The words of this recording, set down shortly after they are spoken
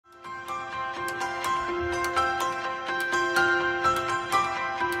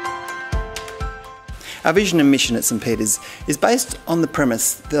Our vision and mission at St Peter's is based on the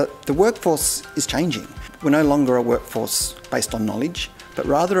premise that the workforce is changing. We're no longer a workforce based on knowledge, but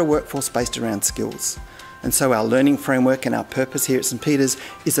rather a workforce based around skills. And so our learning framework and our purpose here at St Peter's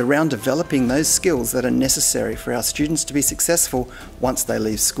is around developing those skills that are necessary for our students to be successful once they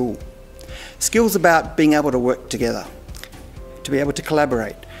leave school. Skills about being able to work together, to be able to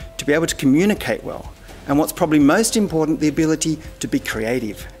collaborate, to be able to communicate well, and what's probably most important, the ability to be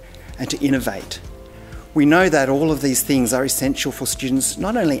creative and to innovate. We know that all of these things are essential for students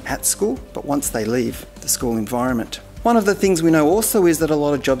not only at school, but once they leave the school environment. One of the things we know also is that a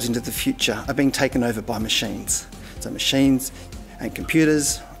lot of jobs into the future are being taken over by machines. So machines and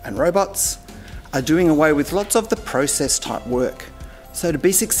computers and robots are doing away with lots of the process type work. So to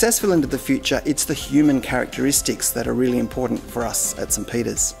be successful into the future, it's the human characteristics that are really important for us at St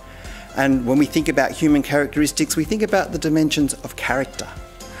Peter's. And when we think about human characteristics, we think about the dimensions of character,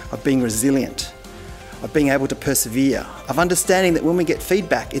 of being resilient, of being able to persevere, of understanding that when we get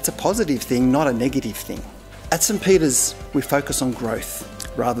feedback, it's a positive thing, not a negative thing. At St Peter's, we focus on growth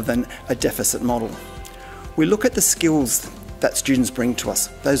rather than a deficit model. We look at the skills that students bring to us,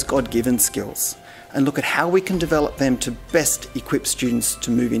 those God-given skills, and look at how we can develop them to best equip students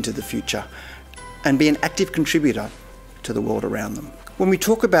to move into the future and be an active contributor to the world around them. When we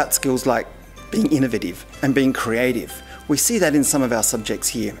talk about skills like being innovative and being creative, we see that in some of our subjects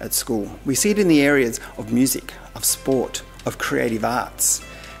here at school. We see it in the areas of music, of sport, of creative arts.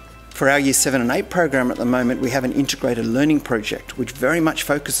 For our Year 7 and 8 program at the moment, we have an integrated learning project which very much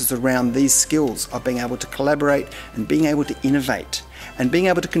focuses around these skills of being able to collaborate and being able to innovate and being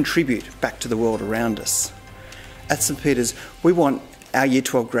able to contribute back to the world around us. At St Peter's, we want our Year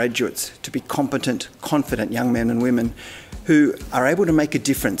 12 graduates to be competent, confident young men and women who are able to make a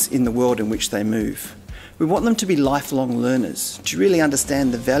difference in the world in which they move. We want them to be lifelong learners, to really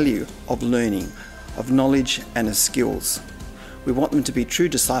understand the value of learning, of knowledge and of skills. We want them to be true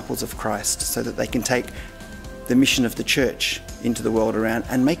disciples of Christ so that they can take the mission of the church into the world around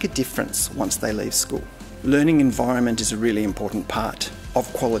and make a difference once they leave school. Learning environment is a really important part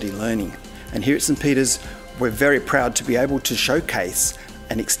of quality learning. And here at St Peter's, we're very proud to be able to showcase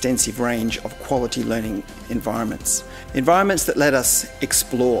an extensive range of quality learning environments. Environments that let us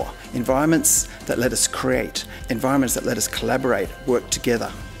explore, environments that let us create, environments that let us collaborate, work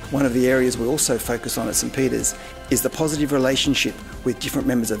together. One of the areas we also focus on at St Peter's is the positive relationship with different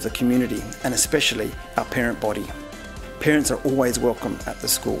members of the community, and especially our parent body. Parents are always welcome at the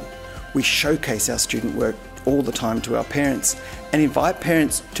school. We showcase our student work all the time to our parents and invite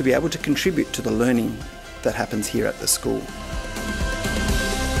parents to be able to contribute to the learning that happens here at the school.